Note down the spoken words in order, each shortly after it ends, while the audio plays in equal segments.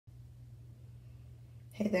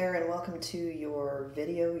Hey there, and welcome to your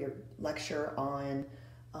video, your lecture on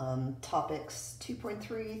topics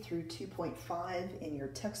 2.3 through 2.5 in your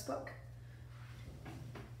textbook.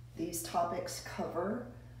 These topics cover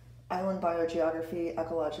island biogeography,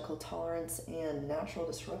 ecological tolerance, and natural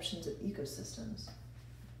disruptions of ecosystems.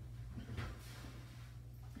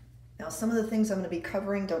 Now, some of the things I'm going to be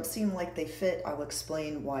covering don't seem like they fit. I'll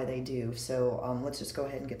explain why they do. So let's just go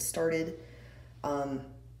ahead and get started.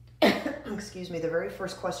 Excuse me, the very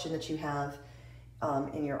first question that you have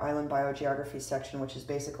in your island biogeography section, which is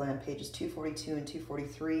basically on pages 242 and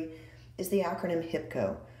 243, is the acronym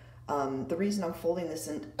HIPCO. The reason I'm folding this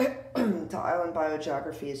into island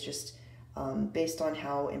biogeography is just based on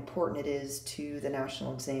how important it is to the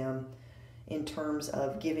national exam in terms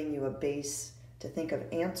of giving you a base to think of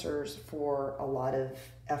answers for a lot of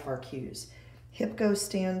FRQs. HIPCO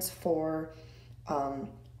stands for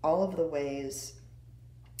all of the ways,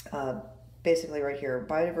 basically right here,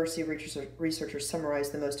 biodiversity researchers summarize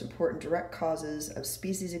the most important direct causes of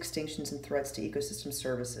species extinctions and threats to ecosystem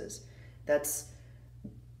services. That's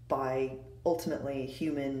by ultimately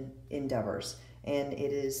human endeavors. And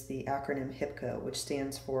it is the acronym HIPCO, which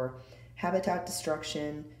stands for habitat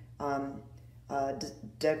destruction,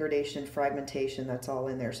 degradation, fragmentation. That's all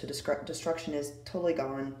in there. So destruction is totally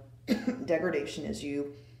gone. Degradation is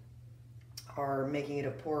you are making it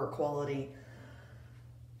of poorer quality.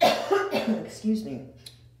 Excuse me.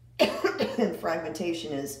 And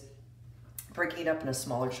fragmentation is breaking it up into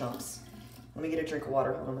smaller chunks. Let me get a drink of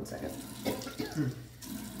water. Hold on one second.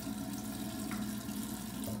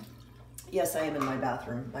 Yes, I am in my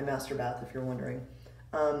bathroom, my master bath, if you're wondering.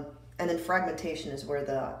 And then fragmentation is where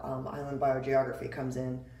the island biogeography comes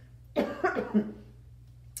in.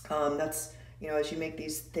 That's, as you make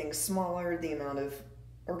these things smaller, the amount of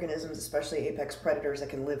organisms, especially apex predators that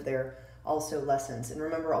can live there, also lessens. And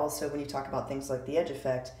remember also, when you talk about things like the edge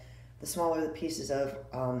effect, the smaller the pieces of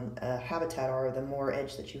a habitat are, the more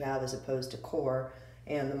edge that you have as opposed to core,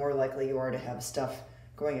 and the more likely you are to have stuff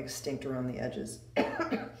going extinct around the edges.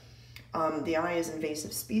 The I is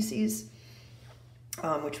invasive species,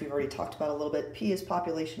 which we've already talked about a little bit. P is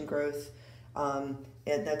population growth, and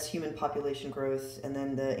that's human population growth, and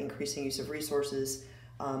then the increasing use of resources.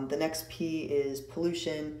 The next P is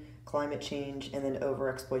pollution, climate change, and then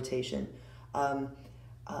overexploitation. On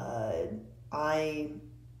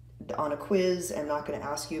a quiz, I'm not going to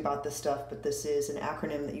ask you about this stuff, but this is an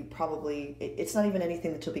acronym that you probably, it's not even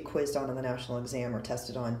anything that you'll be quizzed on in the national exam or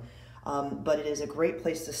tested on, but it is a great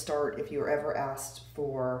place to start if you are ever asked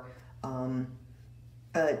for,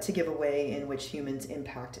 to give a way in which humans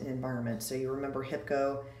impact an environment. So you remember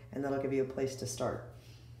HIPCO, and that'll give you a place to start.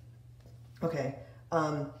 Okay,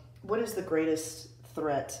 what is the greatest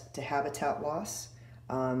threat to habitat loss?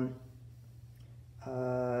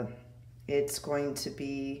 It's going to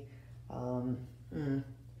be, I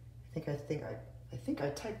think I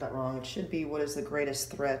typed that wrong. It should be, what is the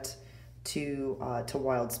greatest threat to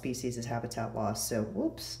wild species is habitat loss. So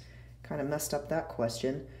whoops, kind of messed up that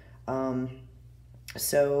question.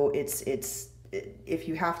 So if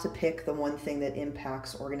you have to pick the one thing that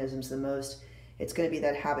impacts organisms the most, it's going to be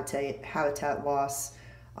that habitat loss,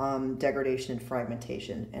 degradation, and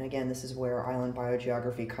fragmentation. And again, this is where island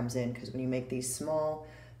biogeography comes in, because when you make these small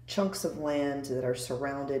chunks of land that are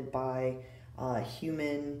surrounded by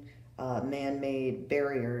human man-made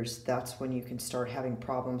barriers, that's when you can start having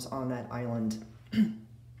problems on that island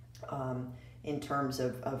in terms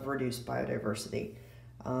of reduced biodiversity.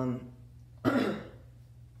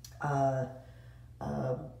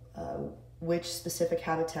 Which specific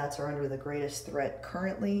habitats are under the greatest threat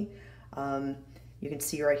currently? You can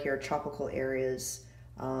see right here tropical areas,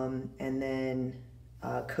 and then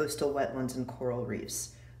coastal wetlands and coral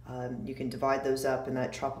reefs. You can divide those up, and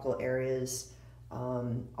that tropical areas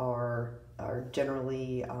are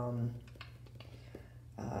generally,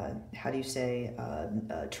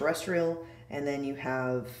 terrestrial, and then you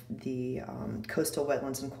have the coastal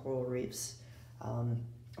wetlands and coral reefs.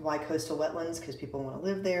 Why coastal wetlands? Because people want to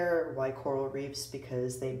live there. Why coral reefs?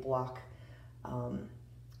 Because they block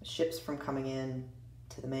ships from coming in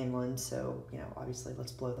to the mainland, so obviously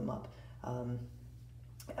let's blow them up. All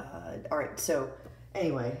right, so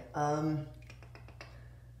anyway,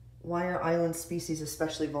 why are island species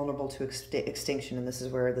especially vulnerable to extinction? And this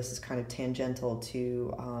is where this is kind of tangential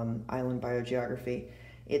to island biogeography.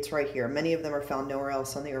 It's right here. Many of them are found nowhere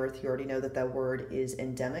else on the earth. You already know that that word is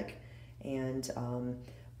endemic. And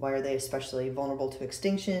why are they especially vulnerable to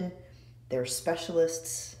extinction? They're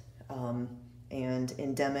specialists and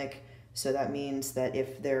endemic. So that means that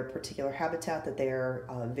if their particular habitat, that they're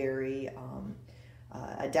very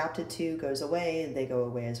adapted to goes away, they go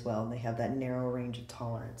away as well. And they have that narrow range of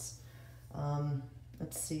tolerance.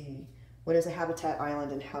 Let's see. What is a habitat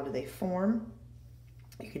island and how do they form?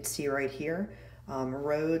 You can see right here.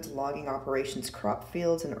 Roads, logging operations, crop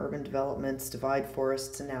fields, and urban developments divide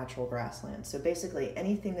forests and natural grasslands. So basically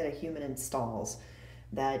anything that a human installs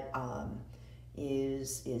that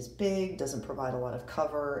is big, doesn't provide a lot of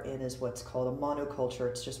cover, and is what's called a monoculture.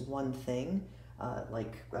 It's just one thing,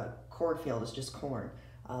 like cornfield is just corn.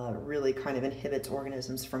 Really kind of inhibits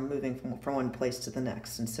organisms from moving from one place to the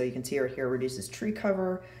next. And so you can see right here, reduces tree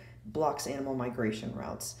cover, blocks animal migration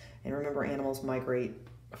routes. And remember, animals migrate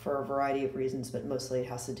for a variety of reasons, but mostly it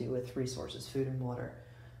has to do with resources, food and water.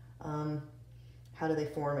 How do they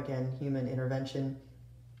form? Again, human intervention.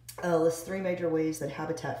 Lists 3 major ways that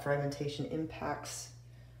habitat fragmentation impacts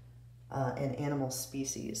an animal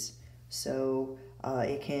species. So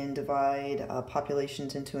it can divide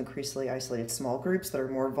populations into increasingly isolated small groups that are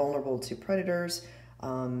more vulnerable to predators,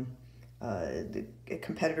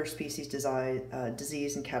 competitor species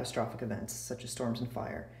disease, and catastrophic events such as storms and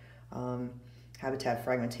fire. Habitat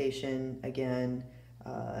fragmentation, again,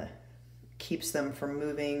 keeps them from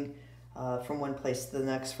moving from one place to the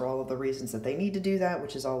next for all of the reasons that they need to do that,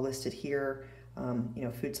 which is all listed here. You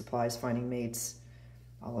know, food supplies, finding mates,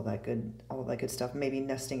 all of that good stuff. Maybe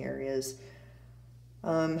nesting areas,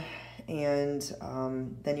 and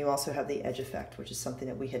then you also have the edge effect, which is something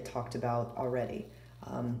that we had talked about already.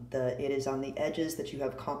 It is on the edges that you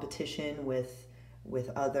have competition with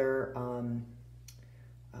other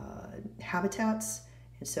habitats,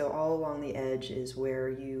 and so all along the edge is where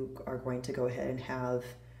you are going to go ahead and have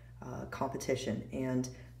competition. And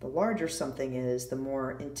the larger something is, the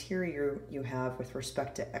more interior you have with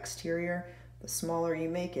respect to exterior. The smaller you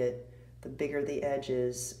make it, the bigger the edge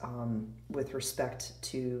is with respect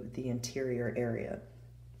to the interior area.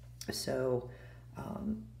 So,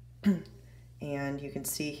 and you can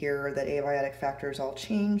see here that abiotic factors all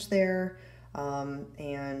change there.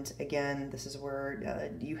 And again, this is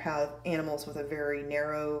where you have animals with a very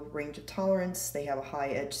narrow range of tolerance. They have a high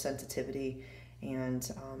edge sensitivity, and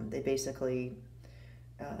they basically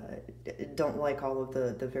don't like all of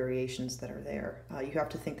the variations that are there. You have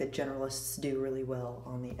to think that generalists do really well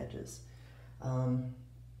on the edges.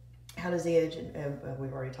 How does the edge,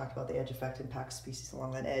 we've already talked about the edge effect, impact species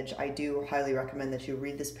along that edge. I do highly recommend that you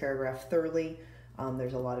read this paragraph thoroughly.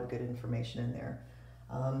 There's a lot of good information in there.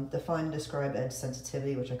 Define and describe edge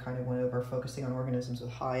sensitivity, which I kind of went over, focusing on organisms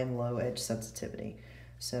with high and low edge sensitivity.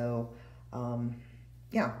 So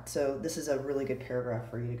yeah, so this is a really good paragraph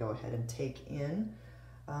for you to go ahead and take in.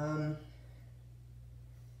 And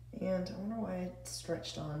I wonder why it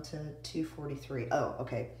stretched on to 243. Oh,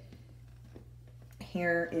 okay.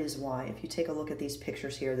 Here is why. If you take a look at these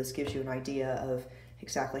pictures here, this gives you an idea of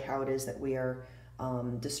exactly how it is that we are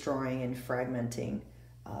destroying and fragmenting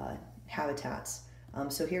habitats.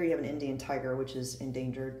 So here you have an Indian tiger, which is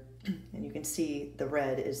endangered, and you can see the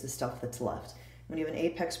red is the stuff that's left. When you have an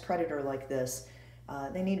apex predator like this,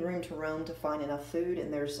 they need room to roam to find enough food,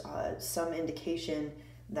 and there's some indication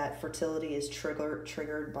that fertility is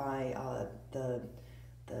triggered by the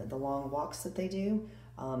long walks that they do.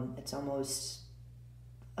 It's almost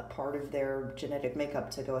a part of their genetic makeup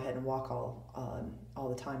to go ahead and walk all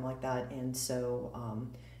the time like that. And so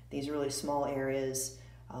these really small areas,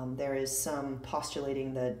 there is some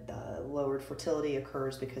postulating that lowered fertility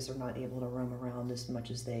occurs because they're not able to roam around as much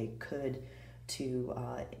as they could to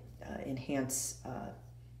enhance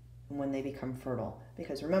when they become fertile.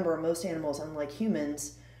 Because remember, most animals, unlike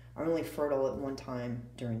humans, are only fertile at one time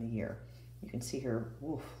during the year. You can see here,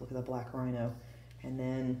 woof, look at the black rhino. And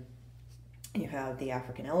then you have the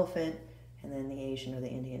African elephant, and then the Asian or the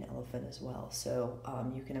Indian elephant as well. So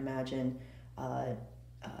you can imagine,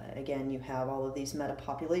 again, you have all of these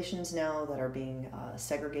meta-populations now that are being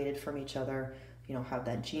segregated from each other. You know, have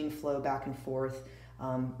that gene flow back and forth.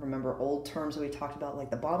 Remember old terms that we talked about, like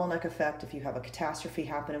the bottleneck effect. If you have a catastrophe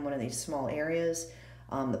happen in one of these small areas,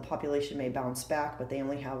 the population may bounce back, but they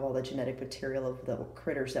only have all the genetic material of the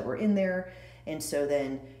critters that were in there. And so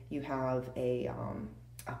then you have a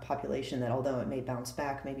population that, although it may bounce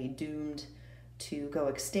back, may be doomed to go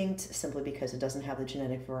extinct simply because it doesn't have the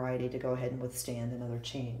genetic variety to go ahead and withstand another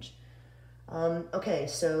change. Okay,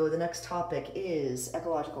 so the next topic is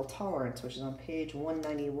ecological tolerance, which is on page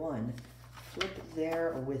 191. Flip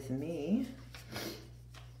there with me.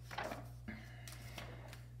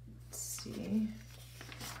 Let's see.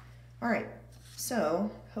 All right,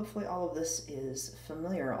 so hopefully all of this is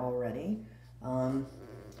familiar already.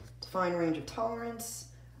 Define range of tolerance.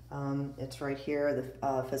 It's right here,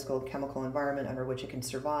 the physical and chemical environment under which it can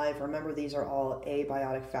survive. Remember, these are all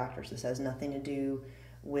abiotic factors. This has nothing to do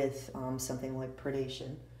with something like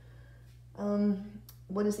predation.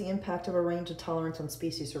 What is the impact of a range of tolerance on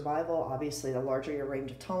species survival? Obviously, the larger your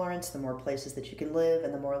range of tolerance, the more places that you can live,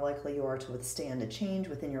 and the more likely you are to withstand a change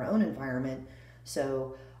within your own environment.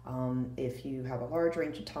 So if you have a large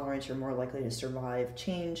range of tolerance, you're more likely to survive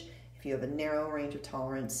change. If you have a narrow range of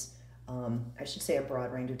tolerance, I should say a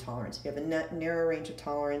broad range of tolerance. If you have a narrow range of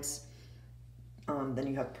tolerance, then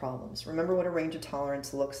you have problems. Remember what a range of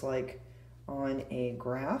tolerance looks like on a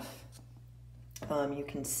graph. You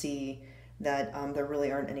can see that there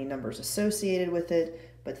really aren't any numbers associated with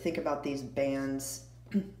it, but think about these bands.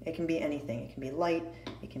 It can be anything. It can be light,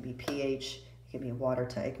 it can be pH, it can be water,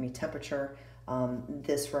 it can be temperature.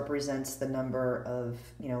 This represents the number of,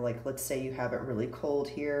 like let's say you have it really cold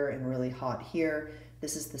here and really hot here.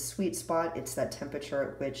 This is the sweet spot. It's that temperature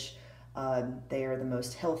at which they are the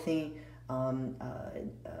most healthy.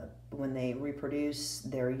 When they reproduce,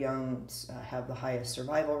 their young have the highest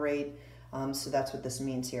survival rate. So that's what this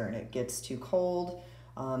means here. And it gets too cold,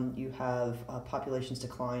 you have populations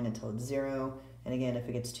decline until it's zero. And again, if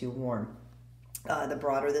it gets too warm. The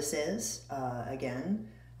broader this is, again,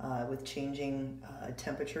 with changing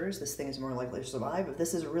temperatures, this thing is more likely to survive. If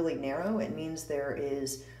this is really narrow, it means there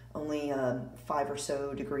is only 5 or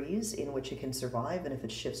so degrees in which it can survive, and if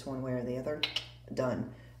it shifts one way or the other,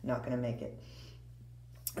 done, not going to make it.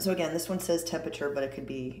 So again, this one says temperature, but it could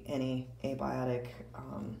be any abiotic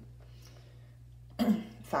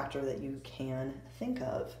factor that you can think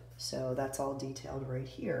of. So that's all detailed right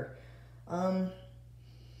here. And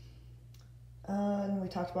we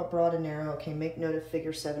talked about broad and narrow. Okay, make note of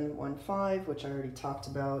figure 7.15, which I already talked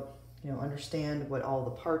about. Understand what all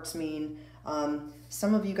the parts mean.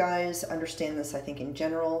 Some of you guys understand this, I think, in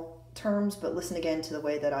general terms, but listen again to the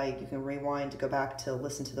way that you can rewind to go back to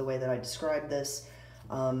listen to the way that I described this.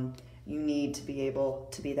 You need to be able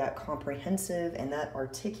to be that comprehensive and that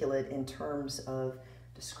articulate in terms of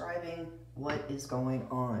describing what is going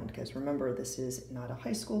on. Because remember, this is not a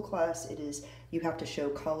high school class. It is, you have to show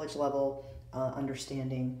college level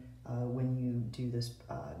understanding when you do this,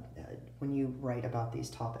 when you write about these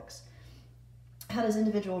topics. How does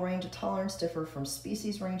individual range of tolerance differ from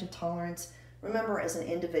species range of tolerance? Remember, as an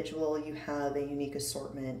individual, you have a unique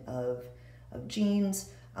assortment of genes.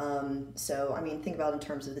 So, I mean, think about in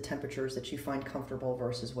terms of the temperatures that you find comfortable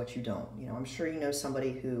versus what you don't. I'm sure you know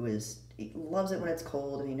somebody who loves it when it's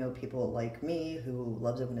cold, and you know people like me who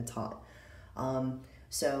loves it when it's hot.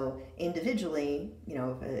 So individually,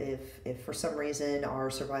 if for some reason our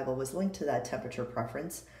survival was linked to that temperature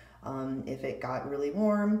preference, if it got really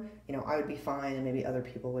warm, I would be fine and maybe other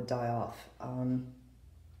people would die off.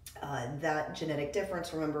 That genetic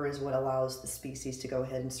difference, remember, is what allows the species to go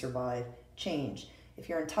ahead and survive change. If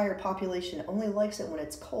your entire population only likes it when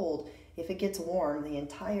it's cold, if it gets warm, the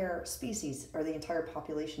entire species or the entire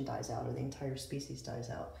population dies out, or the entire species dies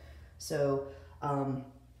out. So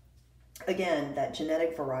again, that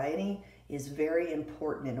genetic variety is very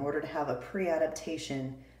important in order to have a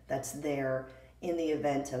pre-adaptation that's there in the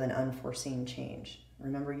event of an unforeseen change.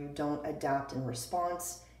 Remember, you don't adapt in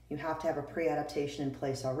response. You have to have a pre-adaptation in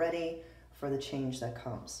place already for the change that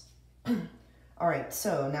comes. All right,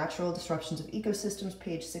 so natural disruptions of ecosystems,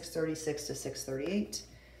 page 636 to 638.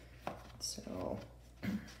 So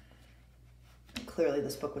clearly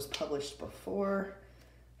this book was published before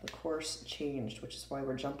the course changed, which is why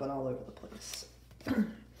we're jumping all over the place.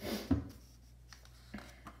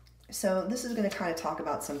 So this is going to kind of talk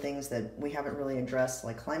about some things that we haven't really addressed,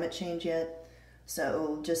 like climate change yet.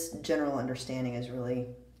 So just general understanding is really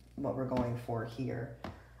what we're going for here.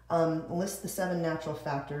 List the 7 natural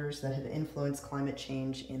factors that have influenced climate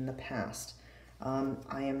change in the past.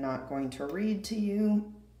 I am not going to read to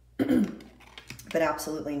you, but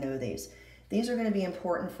absolutely know these. These are going to be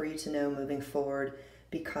important for you to know moving forward,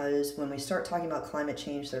 because when we start talking about climate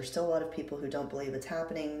change, there's still a lot of people who don't believe it's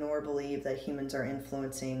happening, nor believe that humans are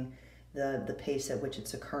influencing the pace at which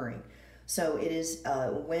it's occurring. So it is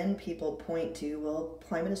when people point to, well,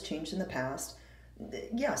 climate has changed in the past.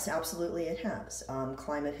 Yes, absolutely it has.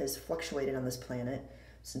 Climate has fluctuated on this planet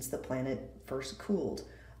since the planet first cooled.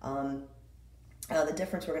 The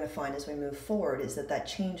difference we're going to find as we move forward is that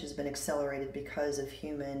change has been accelerated because of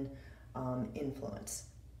human influence,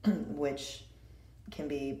 which can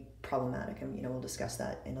be problematic, and we'll discuss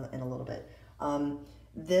that in a little bit.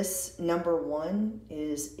 This number 1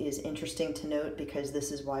 is interesting to note, because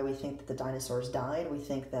this is why we think that the dinosaurs died. We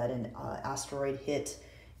think that an asteroid hit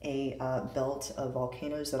a belt of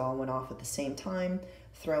volcanoes that all went off at the same time,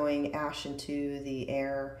 throwing ash into the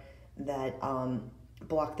air that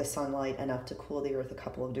block the sunlight enough to cool the Earth a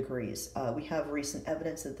couple of degrees. We have recent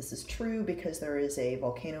evidence that this is true because there is a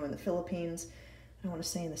volcano in the Philippines, I want to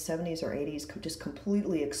say in the 70s or 80s, just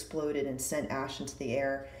completely exploded and sent ash into the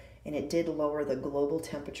air, and it did lower the global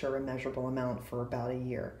temperature a measurable amount for about a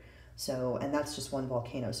year. So, and that's just one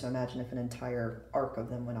volcano, so imagine if an entire arc of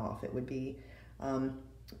them went off. It would be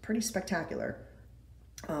pretty spectacular.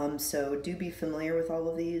 So do be familiar with all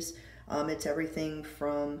of these. It's everything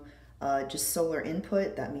from just solar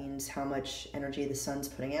input, that means how much energy the sun's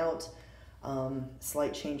putting out,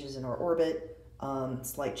 slight changes in our orbit,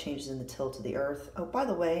 slight changes in the tilt of the Earth. Oh, by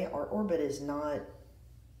the way, our orbit is not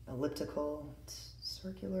elliptical, it's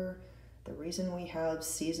circular. The reason we have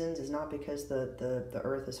seasons is not because the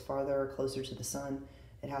Earth is farther or closer to the sun.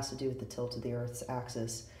 It has to do with the tilt of the Earth's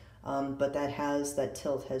axis. But that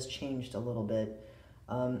tilt has changed a little bit.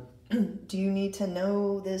 Do you need to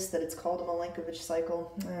know this, that it's called a Milankovitch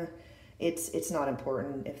cycle? It's not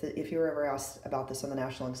important. If you were ever asked about this on the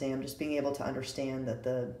national exam, just being able to understand that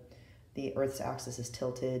the Earth's axis is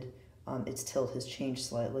tilted, its tilt has changed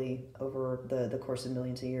slightly over the course of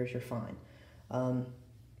millions of years, you're fine.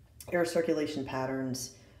 Air circulation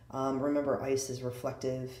patterns, remember ice is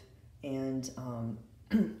reflective, and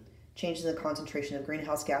changes in the concentration of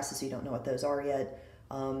greenhouse gases, you don't know what those are yet.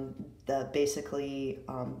 Basically,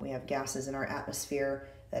 we have gases in our atmosphere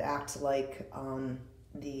that act like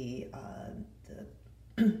the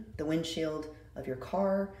windshield of your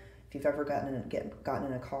car. If you've ever gotten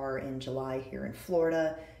in a car in July here in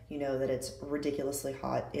Florida, you know that it's ridiculously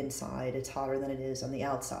hot inside. It's hotter than it is on the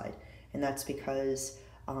outside, and that's because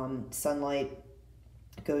sunlight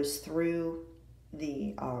goes through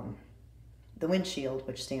the windshield,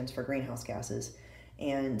 which stands for greenhouse gases,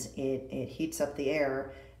 and it heats up the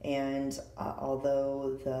air. And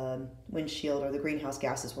although the windshield or the greenhouse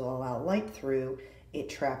gases will allow light through, it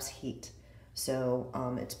traps heat. So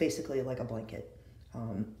it's basically like a blanket,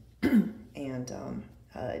 and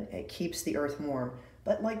it keeps the Earth warm.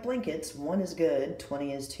 But like blankets, 1 is good,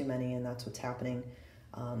 20 is too many, and that's what's happening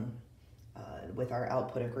with our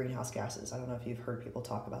output of greenhouse gases. I don't know if you've heard people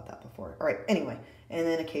talk about that before. All right, anyway, and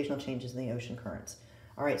then occasional changes in the ocean currents.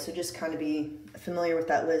 All right, so just kind of be familiar with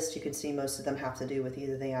that list. You can see most of them have to do with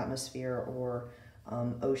either the atmosphere or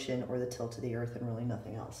ocean or the tilt of the Earth, and really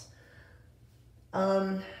nothing else.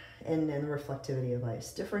 And then reflectivity of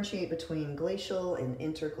ice. Differentiate between glacial and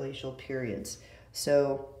interglacial periods.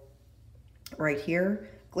 So right here,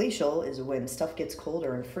 glacial is when stuff gets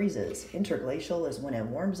colder and freezes. Interglacial is when it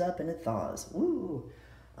warms up and it thaws. Woo!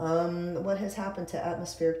 What has happened to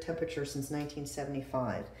atmospheric temperature since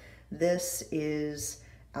 1975? This is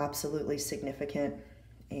absolutely significant,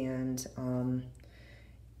 and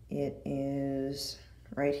it is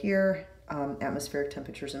right here. Atmospheric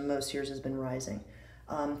temperatures in most years has been rising.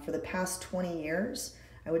 For the past 20 years,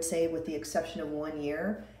 I would say with the exception of 1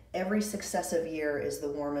 year, every successive year is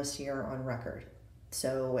the warmest year on record.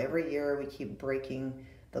 So every year we keep breaking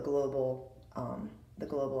the global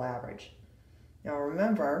average. Now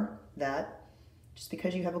remember that just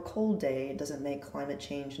because you have a cold day, it doesn't make climate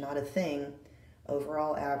change not a thing.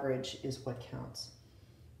 Overall average is what counts.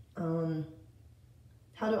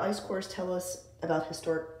 How do ice cores tell us about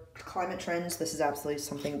historic climate trends? This is absolutely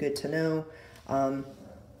something good to know.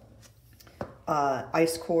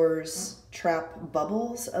 Ice cores trap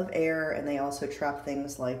bubbles of air, and they also trap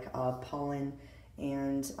things like pollen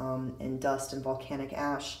and dust and volcanic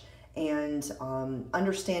ash. And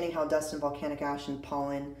understanding how dust and volcanic ash and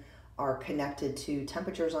pollen are connected to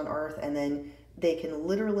temperatures on Earth, and then they can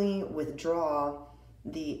literally withdraw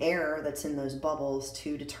the air that's in those bubbles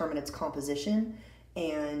to determine its composition,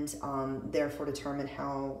 and therefore determine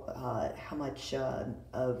how much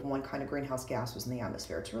of one kind of greenhouse gas was in the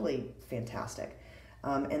atmosphere. It's really fantastic,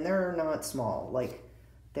 and they're not small. Like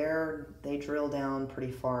they drill down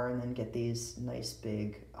pretty far and then get these nice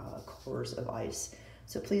big cores of ice.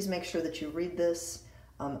 So please make sure that you read this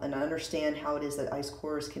and understand how it is that ice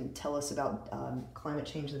cores can tell us about climate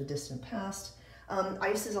change in the distant past.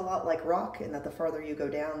 Ice is a lot like rock in that the farther you go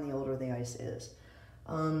down, the older the ice is.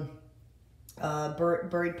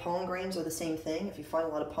 Buried pollen grains are the same thing. If you find a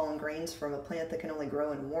lot of pollen grains from a plant that can only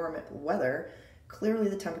grow in warm weather, clearly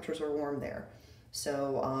the temperatures were warm there.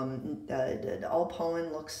 So all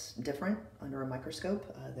pollen looks different under a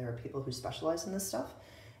microscope. There are people who specialize in this stuff,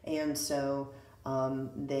 and so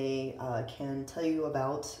they can tell you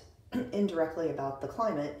about indirectly about the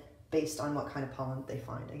climate based on what kind of pollen they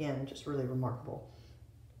find. Again, just really remarkable.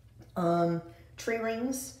 Tree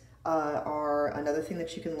rings are another thing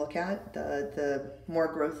that you can look at. The more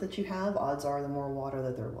growth that you have, odds are the more water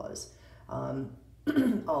that there was.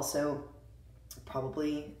 Also,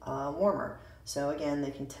 probably warmer. So again,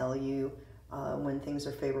 they can tell you when things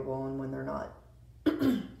are favorable and when they're not.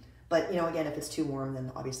 But again, if it's too warm, then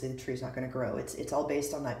obviously the tree's not going to grow. It's all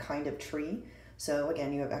based on that kind of tree. So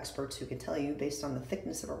again, you have experts who can tell you based on the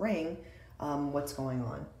thickness of a ring what's going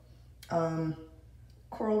on.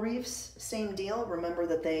 Coral reefs, same deal. Remember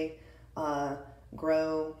that they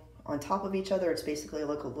grow on top of each other. It's basically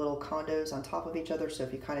like little condos on top of each other. So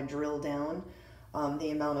if you kind of drill down,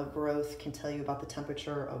 the amount of growth can tell you about the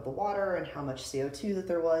temperature of the water and how much CO2 that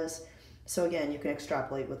there was. So again, you can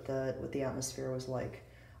extrapolate what the atmosphere was like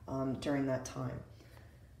during that time.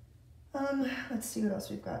 Let's see what else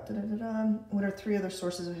we've got. What are 3 other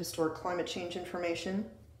sources of historic climate change information?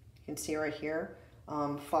 You can see right here.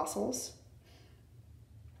 Fossils.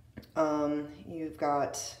 You've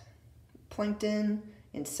got plankton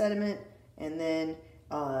and sediment, and then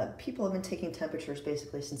people have been taking temperatures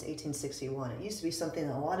basically since 1861. It used to be something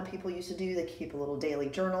that a lot of people used to do. They keep a little daily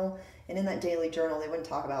journal, and in that daily journal they wouldn't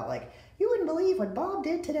talk about like, you wouldn't believe what Bob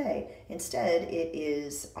did today. Instead, it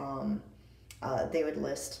is they would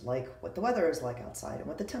list like what the weather is like outside and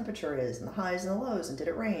what the temperature is and the highs and the lows and did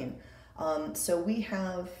it rain. So we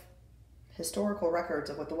have historical records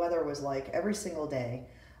of what the weather was like every single day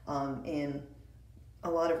in a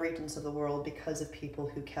lot of regions of the world because of people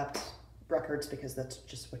who kept records, because that's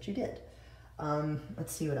just what you did.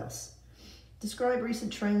 Let's see what else. Describe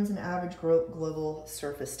recent trends in average global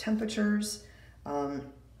surface temperatures.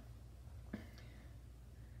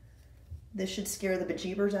 This should scare the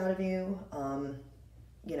bejeebers out of you.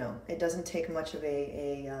 It doesn't take much of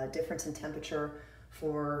a difference in temperature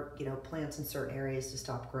for plants in certain areas to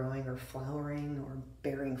stop growing or flowering or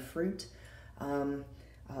bearing fruit. The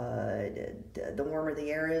warmer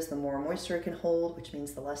the air is, the more moisture it can hold, which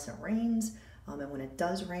means the less it rains. And when it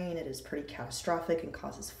does rain, it is pretty catastrophic and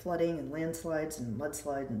causes flooding and landslides and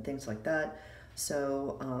mudslides and things like that.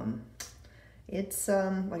 So it's,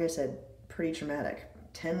 like I said, pretty dramatic.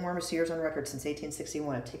 10 warmest years on record since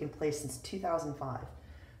 1861 have taken place since 2005.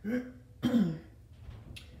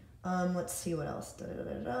 Let's see what else.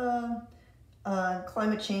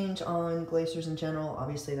 Climate change on glaciers in general.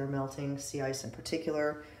 Obviously they're melting, sea ice in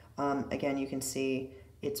particular. Again, you can see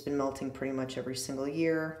it's been melting pretty much every single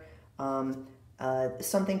year.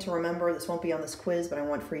 Something to remember, this won't be on this quiz, but I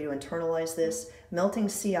want for you to internalize this. Melting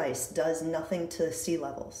sea ice does nothing to sea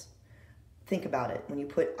levels. Think about it. When you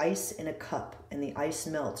put ice in a cup and the ice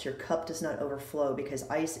melts, your cup does not overflow because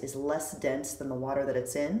ice is less dense than the water that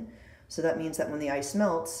it's in. So that means that when the ice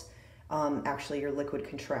melts, actually your liquid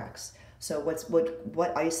contracts. So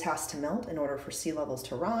what ice has to melt in order for sea levels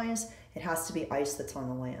to rise? It has to be ice that's on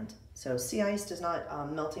the land. So sea ice does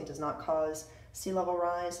not, melting does not cause sea level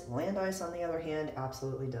rise. Land ice, on the other hand,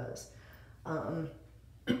 absolutely does. How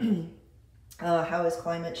has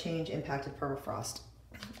climate change impacted permafrost?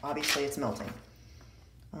 Obviously, it's melting.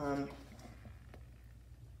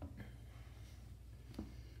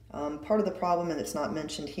 Part of the problem, and it's not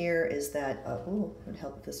mentioned here, is that, it would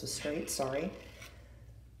help if this was straight, sorry,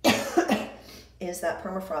 is that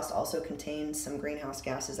permafrost also contains some greenhouse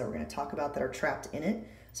gases that we're going to talk about that are trapped in it.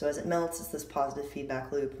 So as it melts, it's this positive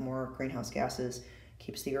feedback loop, more greenhouse gases,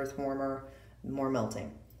 keeps the earth warmer, more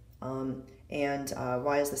melting.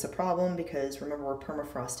 Why is this a problem? Because remember where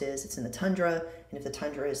permafrost is, it's in the tundra, and if the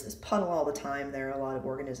tundra is this puddle all the time, there are a lot of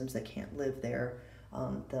organisms that can't live there.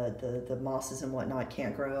 The mosses and whatnot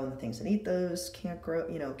can't grow, and the things that eat those can't grow,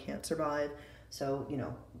 can't survive. So,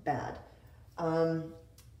 bad.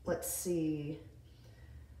 Let's see.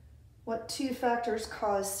 What 2 factors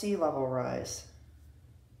cause sea level rise?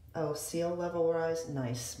 Oh, sea level rise,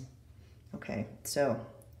 nice. Okay, so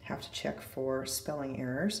have to check for spelling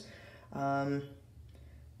errors.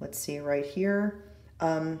 Let's see right here.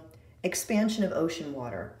 Expansion of ocean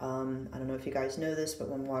water. I don't know if you guys know this, but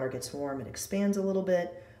when water gets warm, it expands a little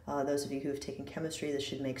bit. Those of you who have taken chemistry, this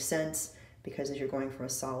should make sense because as you're going from a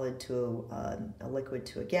solid to a liquid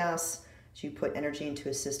to a gas, as you put energy into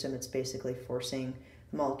a system, it's basically forcing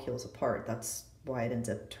the molecules apart. That's why it ends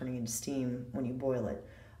up turning into steam when you boil it.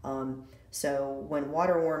 So when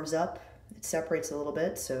water warms up, it separates a little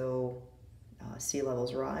bit, so sea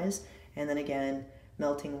levels rise. And then again,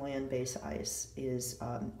 melting land-based ice is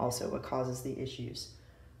also what causes the issues.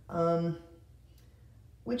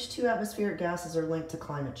 Which 2 atmospheric gases are linked to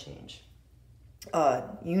climate change?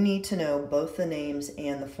 You need to know both the names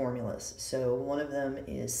and the formulas. So one of them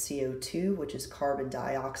is CO2, which is carbon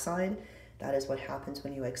dioxide. That is what happens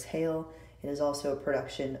when you exhale. It is also a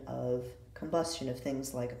production of combustion of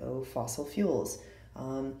things like fossil fuels.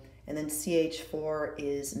 And then CH4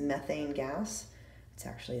 is methane gas. It's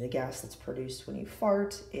actually the gas that's produced when you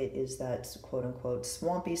fart. It is that quote-unquote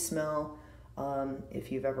swampy smell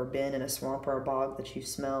If you've ever been in a swamp or a bog that you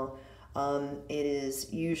smell, it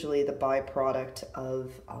is usually the byproduct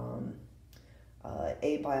of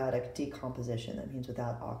abiotic decomposition. That means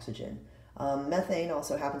without oxygen. Methane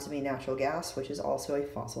also happens to be natural gas, which is also a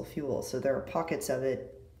fossil fuel. So there are pockets of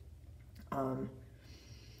it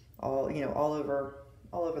all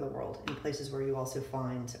over the world, in places where you also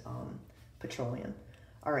find petroleum.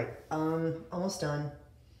 All right, almost done.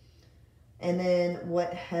 And then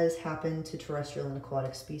what has happened to terrestrial and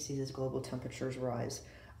aquatic species as global temperatures rise?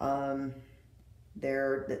 Again,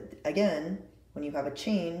 when you have a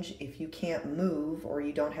change, if you can't move or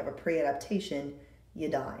you don't have a pre-adaptation, you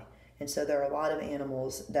die. And so there are a lot of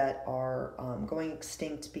animals that are going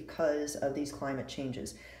extinct because of these climate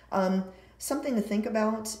changes. Something to think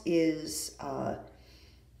about is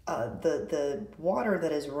the water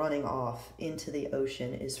that is running off into the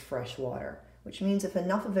ocean is fresh water, which means if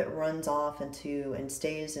enough of it runs off into and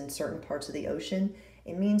stays in certain parts of the ocean,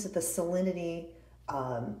 it means that the salinity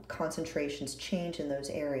concentrations change in those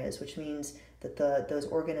areas, which means that those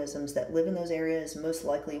organisms that live in those areas most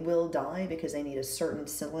likely will die because they need a certain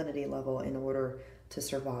salinity level in order to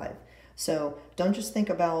survive. So don't just think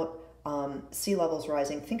about sea levels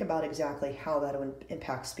rising, think about exactly how that would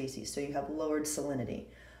impact species. So you have lowered salinity.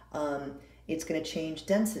 It's going to change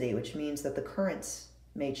density, which means that the currents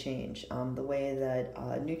may change, the way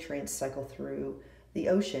that nutrients cycle through the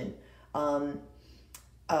ocean.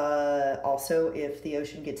 Also, if the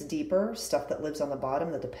ocean gets deeper, stuff that lives on the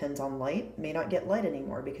bottom that depends on light may not get light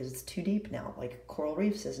anymore because it's too deep now, like coral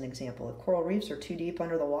reefs as an example. If coral reefs are too deep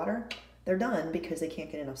under the water, they're done because they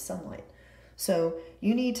can't get enough sunlight. So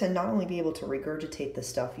you need to not only be able to regurgitate this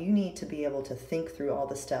stuff, you need to be able to think through all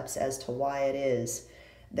the steps as to why it is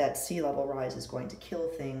that sea level rise is going to kill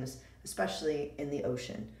things, especially in the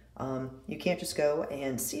ocean. You can't just go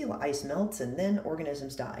and sea ice melts and then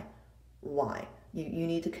organisms die. Why? You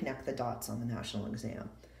need to connect the dots on the national exam.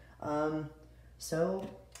 So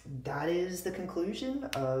that is the conclusion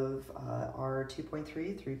of our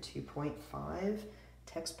 2.3 through 2.5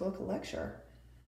 textbook lecture.